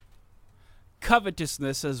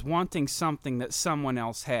covetousness as wanting something that someone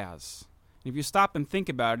else has. If you stop and think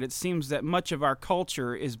about it, it seems that much of our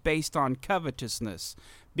culture is based on covetousness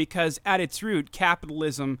because at its root,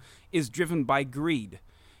 capitalism is driven by greed.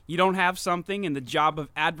 You don't have something, and the job of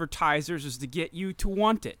advertisers is to get you to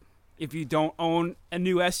want it. If you don't own a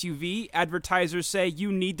new SUV, advertisers say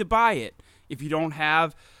you need to buy it. If you don't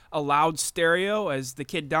have a loud stereo as the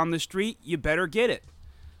kid down the street, you better get it.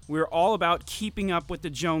 We're all about keeping up with the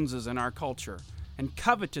Joneses in our culture, and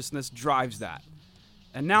covetousness drives that.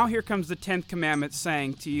 And now here comes the 10th commandment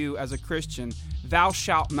saying to you as a Christian, thou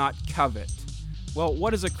shalt not covet. Well,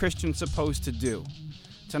 what is a Christian supposed to do?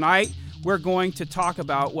 Tonight, we're going to talk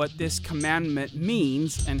about what this commandment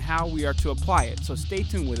means and how we are to apply it. So stay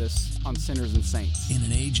tuned with us on Sinners and Saints. In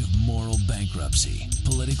an age of moral bankruptcy,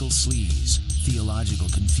 political sleaze, theological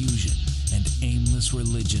confusion, and aimless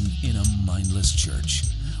religion in a mindless church,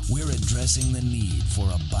 we're addressing the need for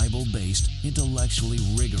a Bible-based, intellectually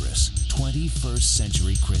rigorous, 21st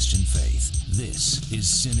century Christian faith. This is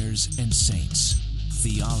Sinners and Saints,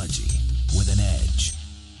 theology with an edge.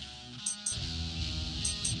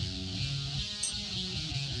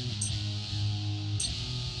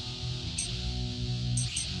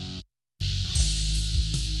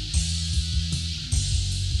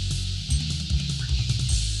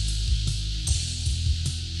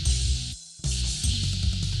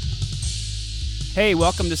 Hey,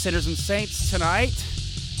 welcome to Sinners and Saints tonight.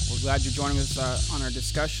 We're glad you're joining us on our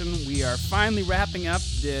discussion. We are finally wrapping up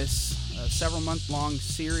this several-month-long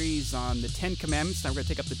series on the 10 Commandments. Now we're going to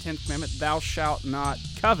take up the 10th commandment, thou shalt not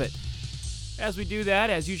covet. As we do that,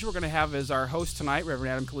 as usual, we're going to have as our host tonight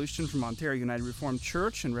Reverend Adam Kalustian from Ontario United Reformed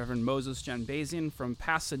Church and Reverend Moses Janbazian from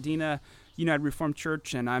Pasadena United Reformed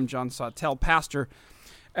Church, and I'm John Sawtell, pastor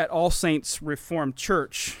at All Saints Reformed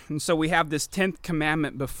Church. And so we have this 10th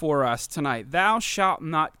commandment before us tonight. Thou shalt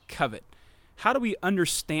not covet. How do we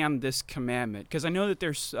understand this commandment? Because I know that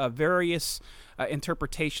there's various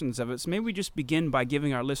interpretations of it. So maybe we just begin by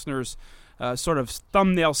giving our listeners sort of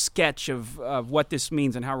thumbnail sketch of what this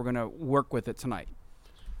means and how we're going to work with it tonight.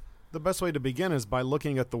 The best way to begin is by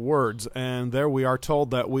looking at the words. And there we are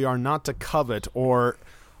told that we are not to covet or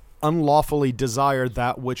unlawfully desire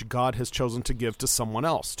that which God has chosen to give to someone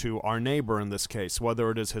else, to our neighbor in this case,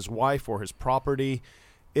 whether it is his wife or his property.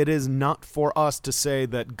 It is not for us to say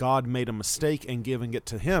that God made a mistake in giving it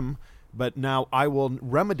to him, but now I will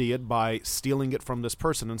remedy it by stealing it from this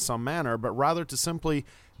person in some manner, but rather to simply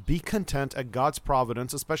be content at God's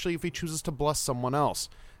providence, especially if he chooses to bless someone else,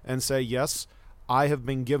 and say, yes, I have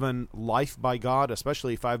been given life by God,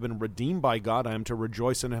 especially if I've been redeemed by God, I am to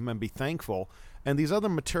rejoice in him and be thankful. And these other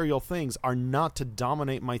material things are not to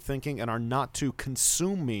dominate my thinking and are not to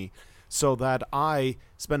consume me so that I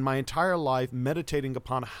spend my entire life meditating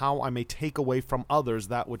upon how I may take away from others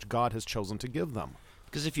that which God has chosen to give them.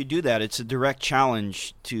 Because if you do that, it's a direct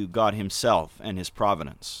challenge to God himself and his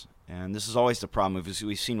providence. And this is always the problem, as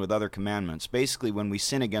we've seen with other commandments. Basically, when we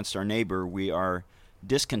sin against our neighbor, we are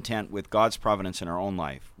discontent with God's providence in our own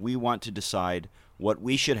life. We want to decide what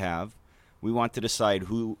we should have. We want to decide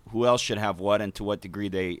who else should have what and to what degree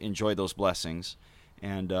they enjoy those blessings.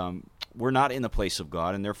 And we're not in the place of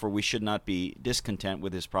God, and therefore we should not be discontent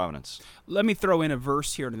with his providence. Let me throw in a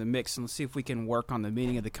verse here into the mix, and let's see if we can work on the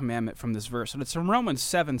meaning of the commandment from this verse. And it's from Romans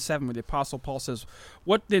 7:7, where the Apostle Paul says,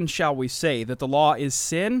 "What then shall we say? That the law is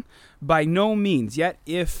sin? By no means. Yet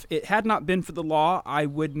if it had not been for the law, I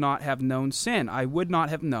would not have known sin. I would not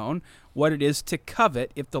have known what it is to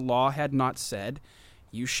covet if the law had not said,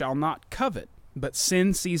 you shall not covet. But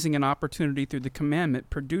sin, seizing an opportunity through the commandment,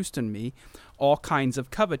 produced in me all kinds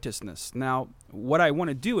of covetousness." Now, what I want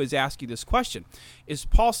to do is ask you this question. Is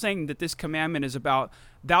Paul saying that this commandment is about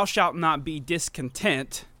thou shalt not be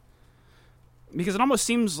discontent? Because it almost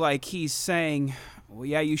seems like he's saying, well,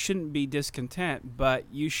 yeah, you shouldn't be discontent, but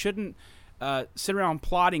you shouldn't sit around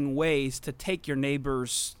plotting ways to take your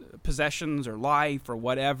neighbor's possessions or life or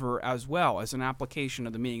whatever as well as an application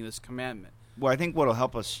of the meaning of this commandment. Well, I think what will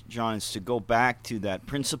help us, John, is to go back to that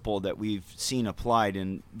principle that we've seen applied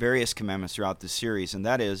in various commandments throughout this series, and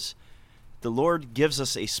that is the Lord gives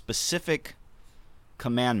us a specific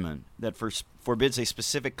commandment that forbids a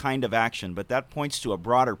specific kind of action, but that points to a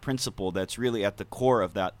broader principle that's really at the core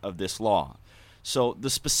of this law. So the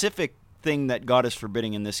specific thing that God is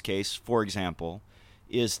forbidding in this case, for example,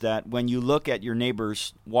 is that when you look at your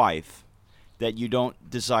neighbor's wife, that you don't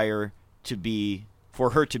desire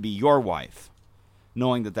for her to be your wife,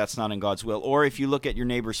 knowing that that's not in God's will. Or if you look at your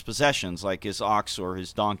neighbor's possessions, like his ox or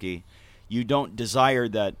his donkey, you don't desire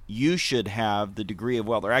that you should have the degree of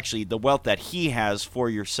wealth, or actually the wealth that he has for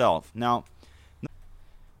yourself. Now,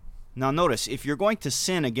 Now notice, if you're going to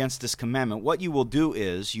sin against this commandment, what you will do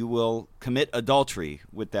is you will commit adultery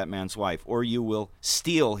with that man's wife, or you will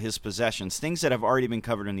steal his possessions, things that have already been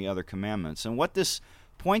covered in the other commandments. And what this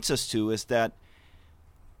points us to is that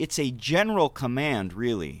it's a general command,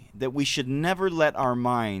 really, that we should never let our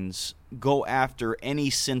minds go after any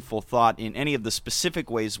sinful thought in any of the specific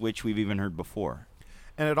ways which we've even heard before.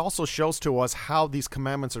 And it also shows to us how these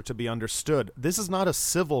commandments are to be understood. This is not a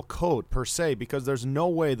civil code per se, because there's no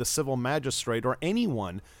way the civil magistrate or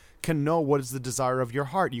anyone can know what is the desire of your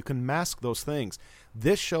heart. You can mask those things.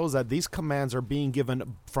 This shows that these commands are being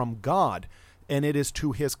given from God, and it is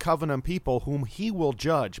to his covenant people whom he will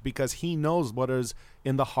judge, because he knows what is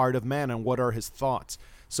in the heart of man and what are his thoughts.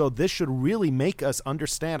 So this should really make us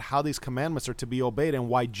understand how these commandments are to be obeyed and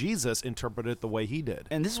why Jesus interpreted it the way he did.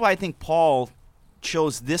 And this is why I think Paul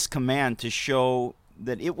chose this command to show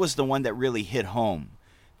that it was the one that really hit home,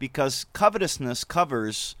 because covetousness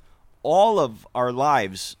covers all of our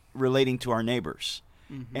lives relating to our neighbors.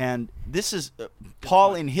 Mm-hmm. And this is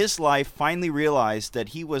Paul in his life finally realized that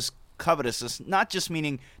he was covetous, not just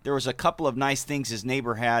meaning there was a couple of nice things his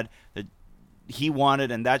neighbor had that he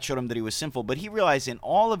wanted and that showed him that he was sinful, but he realized in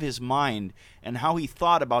all of his mind and how he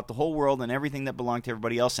thought about the whole world and everything that belonged to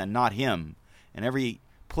everybody else and not him, and every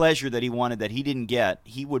pleasure that he wanted that he didn't get,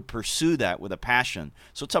 he would pursue that with a passion.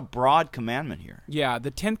 So it's a broad commandment here. Yeah, the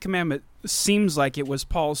 10th commandment seems like it was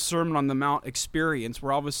Paul's Sermon on the Mount experience,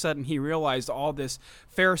 where all of a sudden he realized all this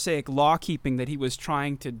Pharisaic law-keeping that he was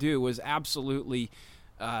trying to do was absolutely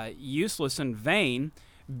useless and vain,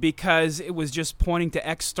 because it was just pointing to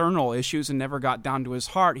external issues and never got down to his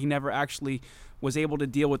heart. He never actually was able to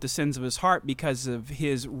deal with the sins of his heart because of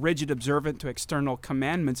his rigid observance to external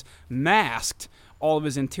commandments masked all of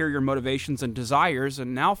his interior motivations and desires.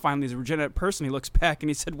 And now finally, as a regenerate person, he looks back and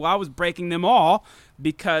he said, well, I was breaking them all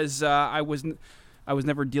because I was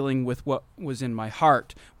never dealing with what was in my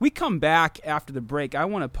heart. We come back after the break. I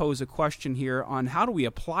want to pose a question here on how do we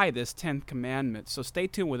apply this 10th commandment. So stay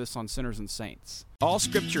tuned with us on Sinners and Saints. All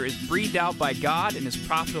Scripture is breathed out by God and is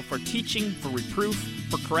profitable for teaching, for reproof,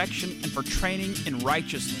 for correction, and for training in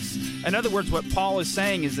righteousness. In other words, what Paul is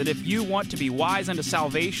saying is that if you want to be wise unto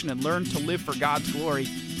salvation and learn to live for God's glory,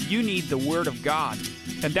 you need the Word of God.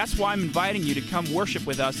 And that's why I'm inviting you to come worship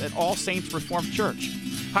with us at All Saints Reformed Church.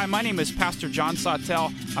 Hi, my name is Pastor John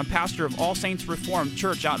Sawtell. I'm pastor of All Saints Reformed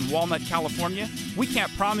Church out in Walnut, California. We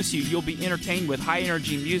can't promise you'll be entertained with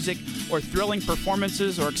high-energy music or thrilling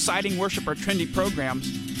performances or exciting worship or trendy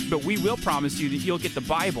programs, but we will promise you that you'll get the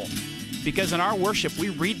Bible. Because in our worship, we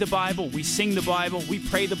read the Bible, we sing the Bible, we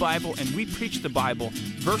pray the Bible, and we preach the Bible,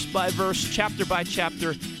 verse by verse, chapter by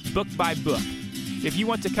chapter, book by book. If you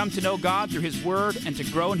want to come to know God through His Word and to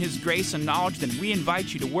grow in His grace and knowledge, then we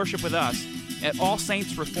invite you to worship with us at All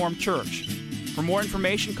Saints Reformed Church. For more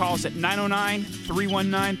information, call us at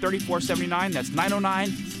 909-319-3479. That's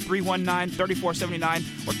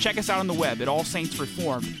 909-319-3479. Or check us out on the web at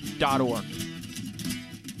allsaintsreformed.org.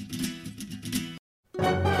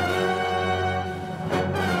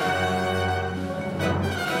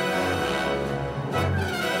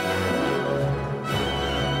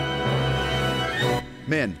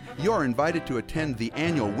 Men, you are invited to attend the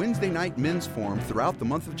annual Wednesday night men's forum throughout the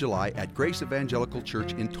month of July at Grace Evangelical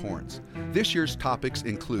Church in Torrance. This year's topics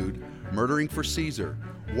include Murdering for Caesar,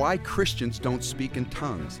 Why Christians Don't Speak in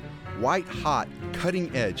Tongues, White Hot,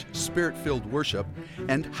 Cutting Edge, Spirit-Filled Worship,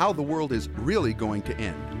 and How the World is Really Going to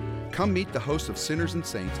End. Come meet the host of Sinners and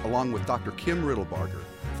Saints along with Dr. Kim Riddlebarger.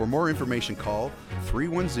 For more information, call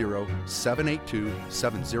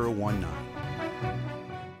 310-782-7019.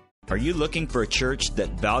 Are you looking for a church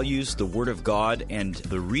that values the Word of God and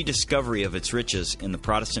the rediscovery of its riches in the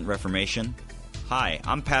Protestant Reformation? Hi,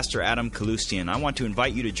 I'm Pastor Adam Kalustian. I want to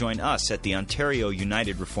invite you to join us at the Ontario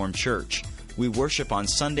United Reformed Church. We worship on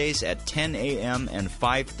Sundays at 10 a.m. and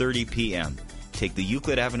 5:30 p.m. Take the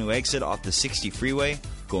Euclid Avenue exit off the 60 freeway,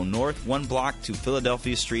 go north 1 block to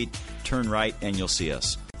Philadelphia Street, turn right, and you'll see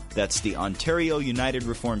us. That's the Ontario United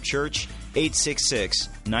Reformed Church,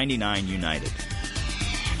 866-99 United.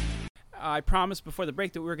 I promised before the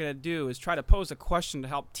break that we were going to do is try to pose a question to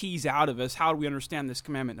help tease out of us how do we understand this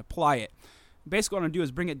commandment and apply it. Basically, what I'm going to do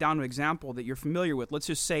is bring it down to an example that you're familiar with. Let's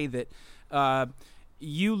just say that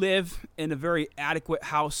you live in a very adequate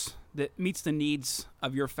house that meets the needs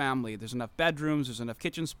of your family. There's enough bedrooms, there's enough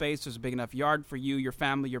kitchen space, there's a big enough yard for you, your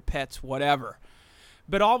family, your pets, whatever.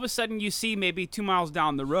 But all of a sudden you see maybe 2 miles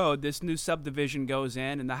down the road, this new subdivision goes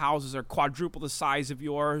in and the houses are quadruple the size of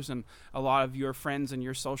yours, and a lot of your friends and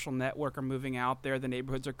your social network are moving out there. The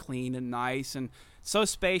neighborhoods are clean and nice and so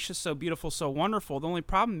spacious, so beautiful, so wonderful. The only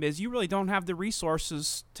problem is you really don't have the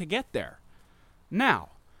resources to get there. Now,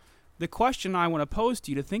 The question I want to pose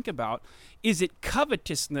to you to think about, is it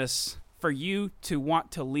covetousness for you to want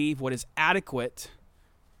to leave what is adequate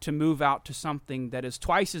to move out to something that is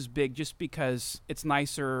twice as big just because it's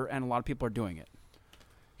nicer and a lot of people are doing it?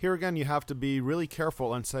 Here again, you have to be really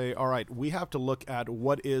careful and say, all right, we have to look at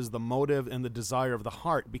what is the motive and the desire of the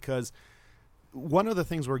heart, because one of the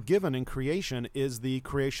things we're given in creation is the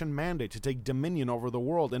creation mandate to take dominion over the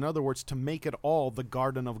world. In other words, to make it all the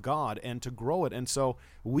garden of God and to grow it. And so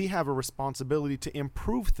we have a responsibility to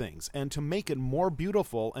improve things and to make it more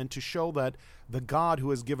beautiful and to show that the God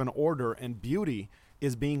who has given order and beauty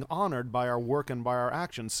is being honored by our work and by our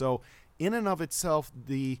actions. So in and of itself,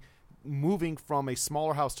 the moving from a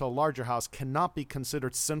smaller house to a larger house cannot be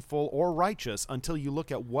considered sinful or righteous until you look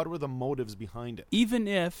at what were the motives behind it. Even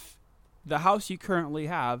if the house you currently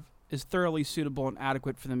have is thoroughly suitable and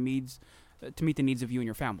adequate for the needs to meet the needs of you and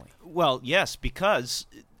your family. Well, yes, because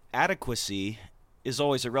adequacy is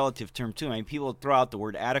always a relative term too. I mean, people throw out the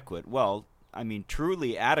word adequate. Well, I mean,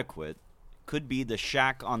 truly adequate could be the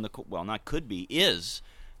shack on the is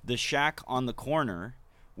the shack on the corner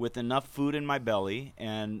with enough food in my belly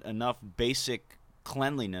and enough basic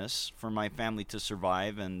cleanliness for my family to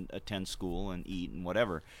survive and attend school and eat and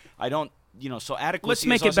whatever. I don't, so adequacy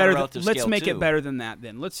is also a relative scale, Let's make too. it better than that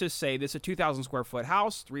then. Let's just say this is a 2,000 square foot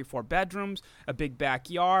house, 3-4 bedrooms, a big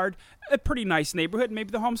backyard, a pretty nice neighborhood.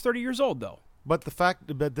 Maybe the home's 30 years old, though. But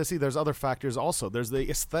there's other factors also. There's the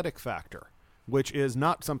aesthetic factor, which is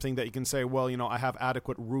not something that you can say, well, I have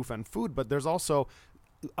adequate roof and food, but there's also,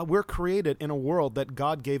 we're created in a world that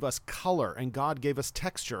God gave us color and God gave us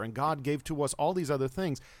texture and God gave to us all these other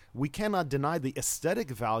things. We cannot deny the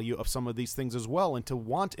aesthetic value of some of these things as well, and to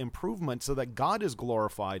want improvement so that God is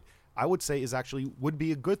glorified, I would say would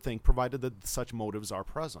be a good thing, provided that such motives are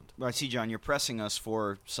present. Well, I see, John, you're pressing us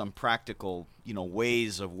for some practical,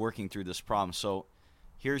 ways of working through this problem. So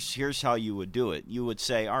here's how you would do it. You would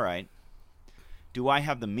say, all right, do I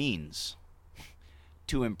have the means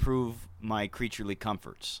to improve my creaturely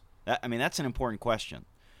comforts? That's an important question.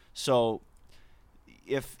 So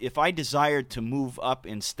if I desired to move up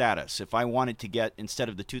in status, if I wanted to get, instead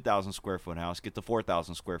of the 2,000 square foot house, get the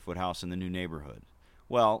 4,000 square foot house in the new neighborhood,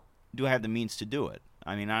 well, do I have the means to do it?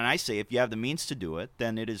 And I say if you have the means to do it,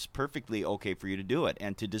 then it is perfectly okay for you to do it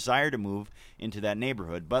and to desire to move into that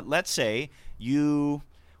neighborhood. But let's say you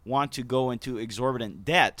want to go into exorbitant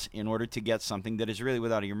debt in order to get something that is really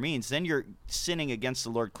without your means, then you're sinning against the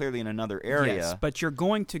Lord clearly in another area. Yes, but you're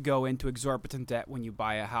going to go into exorbitant debt when you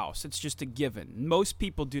buy a house. It's just a given. Most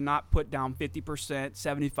people do not put down 50%,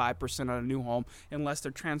 75% on a new home unless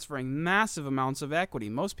they're transferring massive amounts of equity.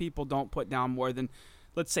 Most people don't put down more than,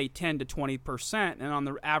 let's say, 10 to 20%, and on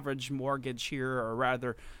the average mortgage here, or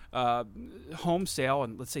rather home sale,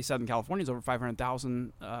 and let's say Southern California is over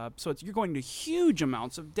 $500,000, so you're going to huge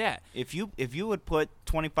amounts of debt. If you would put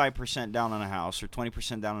 25% down on a house or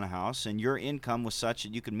 20% down on a house, and your income was such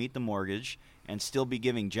that you could meet the mortgage and still be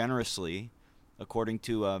giving generously, according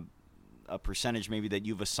to a percentage maybe that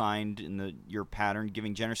you've assigned in your pattern,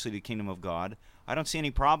 giving generously to the kingdom of God, I don't see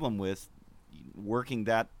any problem with working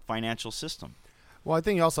that financial system. Well, I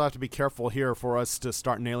think you also have to be careful here for us to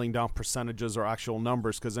start nailing down percentages or actual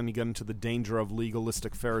numbers, because then you get into the danger of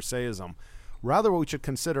legalistic Pharisaism. Rather, what we should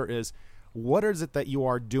consider is, what is it that you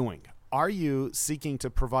are doing? Are you seeking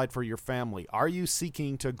to provide for your family? Are you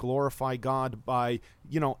seeking to glorify God by,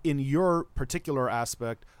 in your particular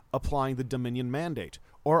aspect, applying the dominion mandate?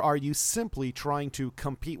 Or are you simply trying to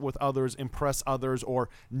compete with others, impress others, or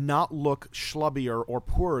not look schlubbier or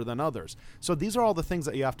poorer than others? So these are all the things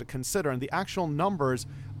that you have to consider, and the actual numbers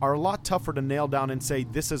are a lot tougher to nail down and say,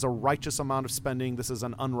 this is a righteous amount of spending, this is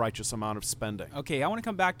an unrighteous amount of spending. Okay, I want to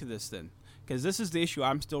come back to this then, because this is the issue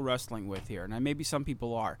I'm still wrestling with here, and maybe some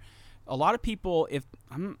people are. A lot of people,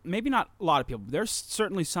 maybe not a lot of people, but there's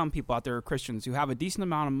certainly some people out there, Christians, who have a decent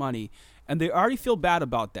amount of money, and they already feel bad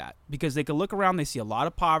about that because they can look around, they see a lot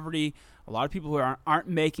of poverty, a lot of people who aren't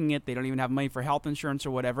making it, they don't even have money for health insurance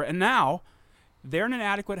or whatever, and now they're in an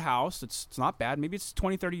adequate house. It's not bad. Maybe it's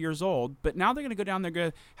 20, 30 years old, but now they're going to go down, they're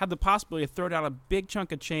going to have the possibility to throw down a big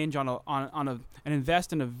chunk of change and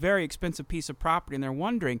invest in a very expensive piece of property, and they're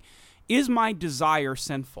wondering, is my desire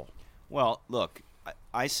sinful? Well, look,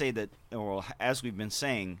 I say that, or as we've been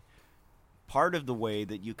saying, part of the way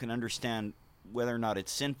that you can understand whether or not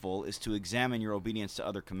it's sinful is to examine your obedience to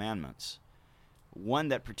other commandments. One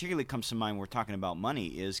that particularly comes to mind when we're talking about money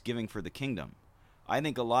is giving for the kingdom. I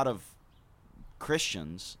think a lot of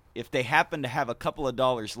Christians, if they happen to have a couple of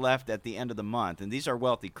dollars left at the end of the month, and these are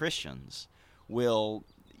wealthy Christians, will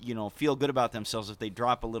feel good about themselves if they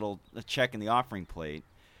drop a check in the offering plate.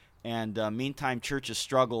 And meantime, churches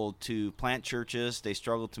struggle to plant churches. They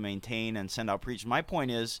struggle to maintain and send out preachers. My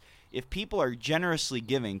point is, if people are generously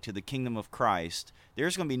giving to the kingdom of Christ,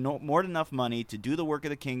 there's going to be more than enough money to do the work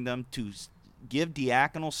of the kingdom, to give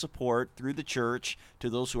diaconal support through the church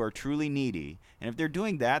to those who are truly needy. And if they're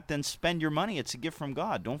doing that, then spend your money. It's a gift from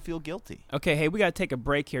God. Don't feel guilty. Okay, hey, we got to take a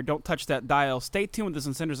break here. Don't touch that dial. Stay tuned with us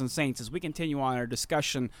in Sinners and Saints as we continue on our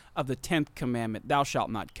discussion of the 10th commandment, thou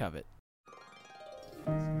shalt not covet.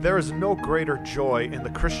 There is no greater joy in the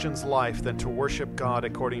Christian's life than to worship God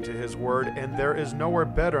according to His Word, and there is nowhere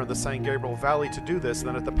better in the San Gabriel Valley to do this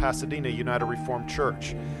than at the Pasadena United Reformed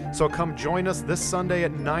Church. So come join us this Sunday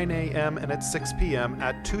at 9 a.m. and at 6 p.m.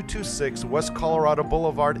 at 226 West Colorado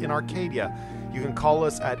Boulevard in Arcadia. You can call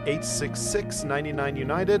us at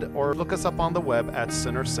 866-99-UNITED or look us up on the web at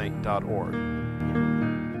sinnersaint.org.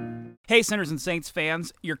 Hey, Sinners and Saints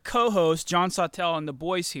fans, your co-host, John Sawtelle, and the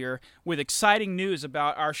boys here with exciting news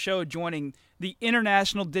about our show joining the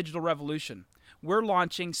International Digital Revolution. We're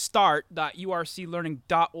launching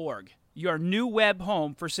start.urclearning.org, your new web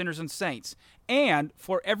home for Sinners and Saints, and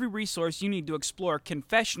for every resource you need to explore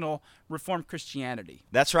confessional Reformed Christianity.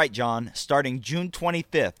 That's right, John. Starting June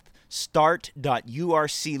 25th,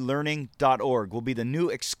 start.urclearning.org will be the new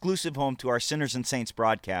exclusive home to our Sinners and Saints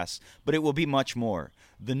broadcasts, but it will be much more.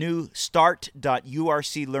 The new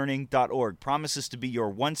start.urclearning.org promises to be your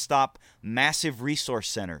one-stop, massive resource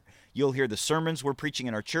center. You'll hear the sermons we're preaching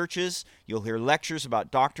in our churches. You'll hear lectures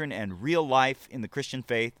about doctrine and real life in the Christian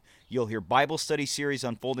faith. You'll hear Bible study series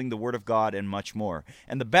unfolding the Word of God and much more.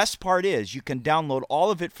 And the best part is you can download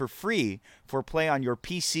all of it for free for play on your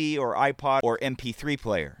PC or iPod or MP3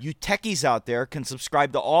 player. You techies out there can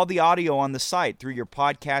subscribe to all the audio on the site through your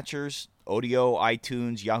podcatchers, Odeo,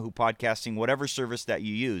 iTunes, Yahoo Podcasting, whatever service that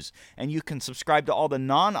you use. And you can subscribe to all the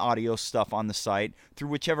non-audio stuff on the site through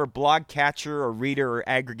whichever blog catcher or reader or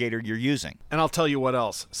aggregator you're using. And I'll tell you what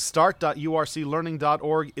else.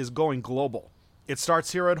 Start.urclearning.org is going global. It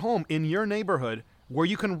starts here at home in your neighborhood, where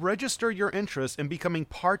you can register your interest in becoming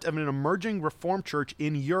part of an emerging Reformed church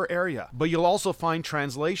in your area. But you'll also find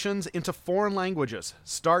translations into foreign languages.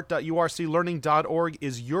 Start.urclearning.org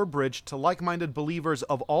is your bridge to like-minded believers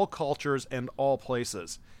of all cultures and all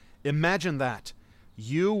places. Imagine that.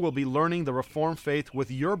 You will be learning the Reformed faith with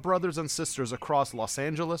your brothers and sisters across Los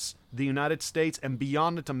Angeles, the United States, and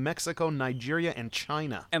beyond into Mexico, Nigeria, and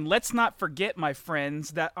China. And let's not forget, my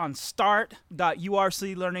friends, that on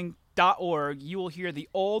start.urclearning.org, you will hear the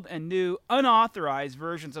old and new unauthorized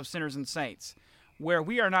versions of Sinners and Saints, where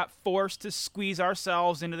we are not forced to squeeze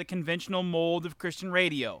ourselves into the conventional mold of Christian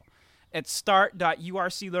radio. At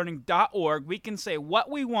start.urclearning.org, we can say what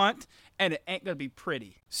we want, and it ain't going to be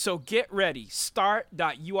pretty. So get ready.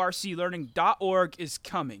 Start.urclearning.org is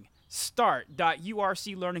coming.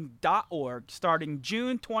 Start.urclearning.org, starting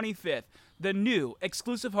June 25th, the new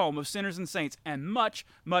exclusive home of Sinners and Saints, and much,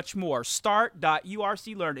 much more.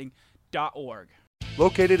 Start.urclearning.org.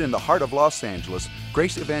 Located in the heart of Los Angeles,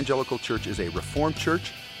 Grace Evangelical Church is a Reformed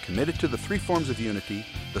church committed to the three forms of unity,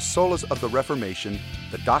 the solas of the Reformation,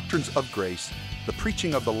 the doctrines of grace, the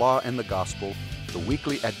preaching of the law and the gospel, the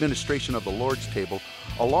weekly administration of the Lord's table,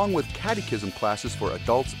 along with catechism classes for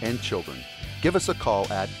adults and children. Give us a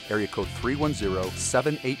call at area code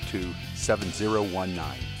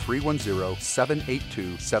 310-782-7019.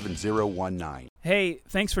 310-782-7019. Hey,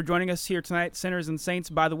 thanks for joining us here tonight, Sinners and Saints.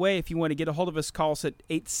 By the way, if you want to get a hold of us, call us at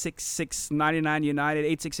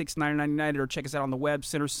 866-99-UNITED, 866-99-UNITED, or check us out on the web,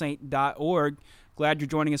 sinnersaint.org. Glad you're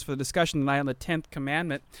joining us for the discussion tonight on the 10th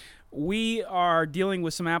commandment. We are dealing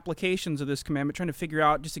with some applications of this commandment, trying to figure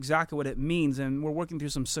out just exactly what it means, and we're working through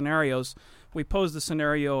some scenarios. We posed the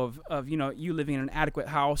scenario of you living in an adequate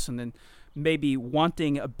house and then maybe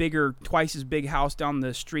wanting a bigger, twice as big house down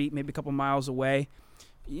the street, maybe a couple miles away.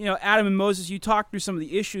 Adam and Moses, you talked through some of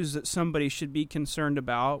the issues that somebody should be concerned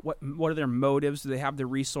about. What are their motives? Do they have the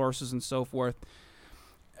resources and so forth?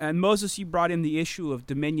 And Moses, you brought in the issue of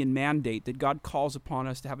dominion mandate, that God calls upon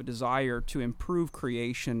us to have a desire to improve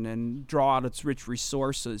creation and draw out its rich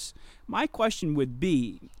resources. My question would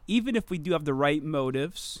be, even if we do have the right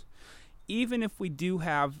motives, even if we do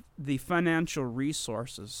have the financial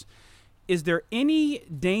resources, is there any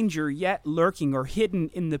danger yet lurking or hidden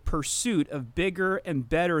in the pursuit of bigger and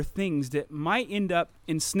better things that might end up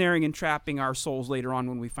ensnaring and trapping our souls later on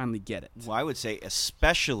when we finally get it? Well, I would say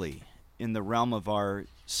especially in the realm of our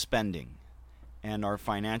spending and our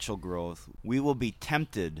financial growth, we will be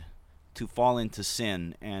tempted to fall into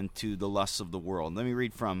sin and to the lusts of the world. Let me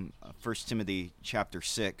read from 1 Timothy chapter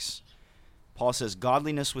 6. Paul says,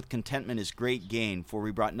 "Godliness with contentment is great gain, for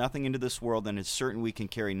we brought nothing into this world, and it's certain we can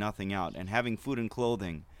carry nothing out. And having food and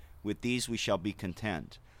clothing, with these we shall be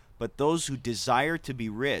content. But those who desire to be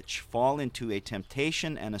rich fall into a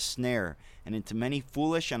temptation and a snare, and into many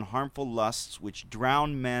foolish and harmful lusts which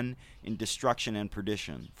drown men in destruction and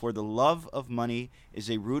perdition. For the love of money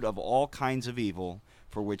is a root of all kinds of evil,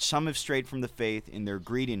 for which some have strayed from the faith in their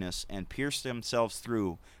greediness and pierced themselves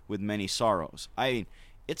through with many sorrows. I mean,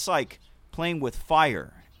 it's like playing with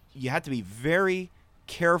fire. You have to be very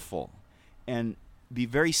careful and be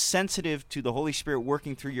very sensitive to the Holy Spirit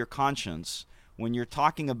working through your conscience when you're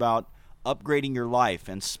talking about upgrading your life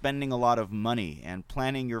and spending a lot of money and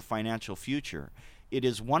planning your financial future. It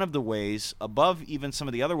is one of the ways, above even some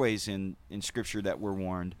of the other ways in Scripture that we're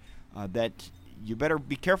warned, that you better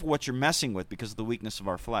be careful what you're messing with because of the weakness of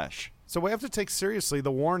our flesh. So we have to take seriously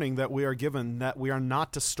the warning that we are given that we are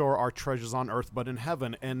not to store our treasures on earth but in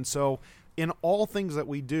heaven. And so in all things that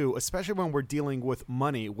we do, especially when we're dealing with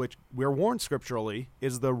money, which we're warned scripturally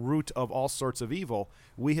is the root of all sorts of evil,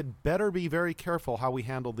 we had better be very careful how we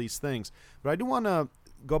handle these things. But I do want to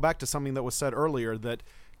go back to something that was said earlier, that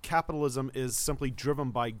capitalism is simply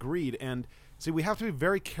driven by greed. And see, we have to be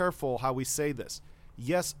very careful how we say this.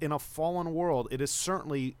 Yes, in a fallen world, it is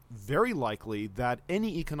certainly very likely that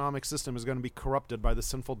any economic system is going to be corrupted by the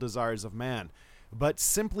sinful desires of man. But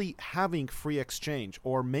simply having free exchange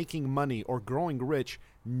or making money or growing rich,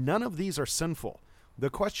 none of these are sinful. The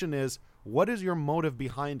question is, what is your motive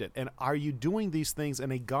behind it? And are you doing these things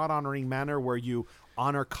in a God-honoring manner where you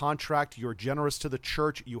honor contract, you're generous to the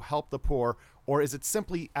church, you help the poor, or is it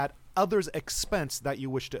simply at others' expense that you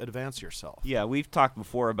wish to advance yourself? Yeah, we've talked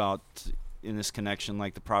before about, in this connection,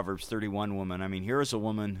 like the Proverbs 31 woman. I mean, here is a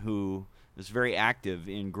woman who was very active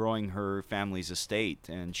in growing her family's estate,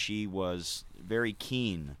 and she was very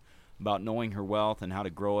keen about knowing her wealth and how to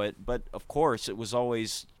grow it. But, of course, it was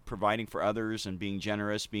always providing for others and being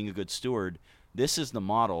generous, being a good steward. This is the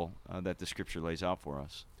model that the Scripture lays out for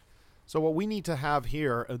us. So what we need to have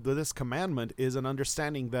here, this commandment, is an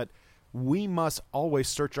understanding that we must always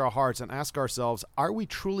search our hearts and ask ourselves, are we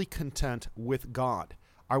truly content with God?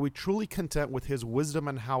 Are we truly content with His wisdom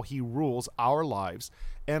and how He rules our lives?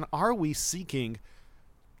 And are we seeking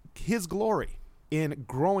His glory in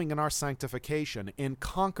growing in our sanctification, in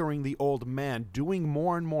conquering the old man, doing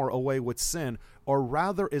more and more away with sin? Or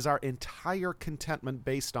rather, is our entire contentment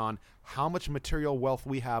based on how much material wealth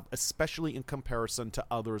we have, especially in comparison to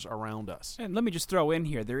others around us? And let me just throw in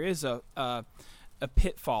here, there is a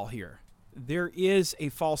pitfall here. There is a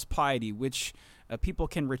false piety, which people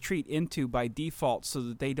can retreat into by default so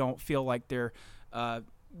that they don't feel like they're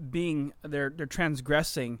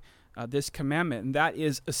transgressing this commandment, and that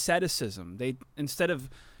is asceticism. They, instead of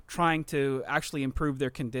trying to actually improve their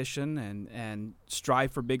condition and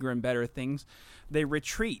strive for bigger and better things, they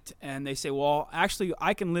retreat and they say, well, actually,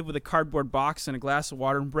 I can live with a cardboard box and a glass of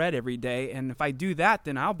water and bread every day, and if I do that,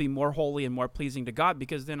 then I'll be more holy and more pleasing to God,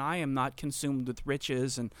 because then I am not consumed with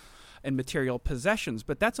riches and material possessions.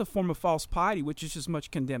 But that's a form of false piety, which is as much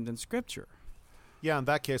condemned in Scripture. Yeah, in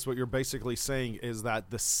that case, what you're basically saying is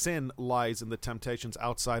that the sin lies in the temptations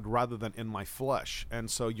outside rather than in my flesh. And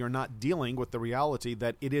so you're not dealing with the reality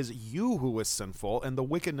that it is you who is sinful, and the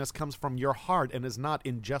wickedness comes from your heart and is not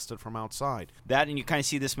ingested from outside. That, and you kind of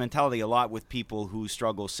see this mentality a lot with people who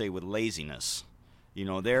struggle, say, with laziness. You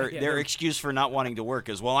know, their excuse for not wanting to work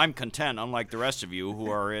is, well, I'm content, unlike the rest of you who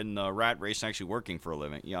are in the rat race and actually working for a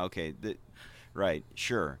living. Yeah, okay, right,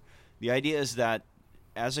 sure. The idea is that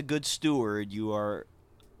as a good steward, you are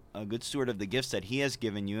a good steward of the gifts that He has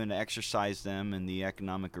given you, and to exercise them in the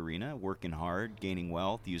economic arena, working hard, gaining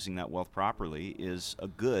wealth, using that wealth properly, is a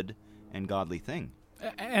good and godly thing.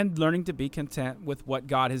 And learning to be content with what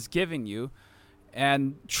God has given you,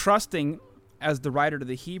 and trusting, as the writer to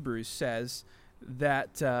the Hebrews says,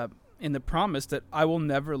 that in the promise that I will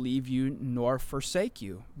never leave you nor forsake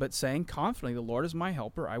you, but saying confidently, the Lord is my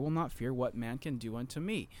helper, I will not fear what man can do unto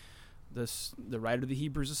me. The writer of the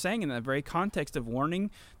Hebrews is saying in that very context of warning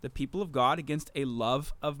the people of God against a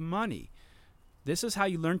love of money. This is how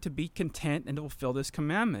you learn to be content and to fulfill this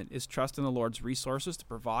commandment, is trust in the Lord's resources to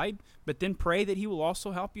provide, but then pray that He will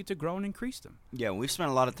also help you to grow and increase them. Yeah, we've spent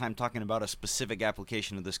a lot of time talking about a specific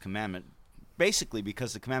application of this commandment, basically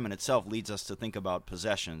because the commandment itself leads us to think about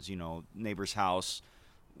possessions, you know, neighbor's house,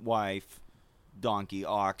 wife, donkey,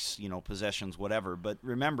 ox, you know, possessions, whatever. But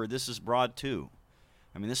remember, this is broad too.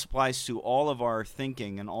 I mean, this applies to all of our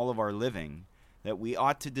thinking and all of our living, that we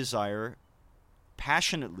ought to desire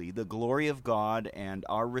passionately the glory of God and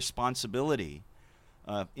our responsibility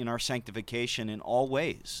in our sanctification in all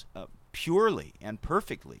ways, purely and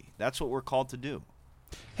perfectly. That's what we're called to do.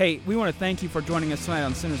 Hey, we want to thank you for joining us tonight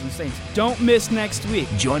on Sinners and Saints. Don't miss next week.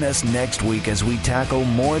 Join us next week as we tackle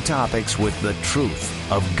more topics with the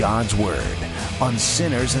truth of God's Word. on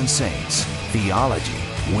Sinners and Saints, Theology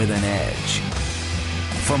with an Edge.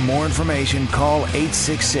 For more information, call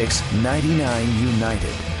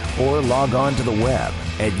 866-99-UNITED or log on to the web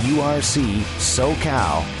at urcsocal.org.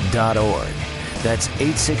 That's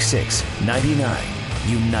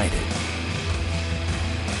 866-99-UNITED.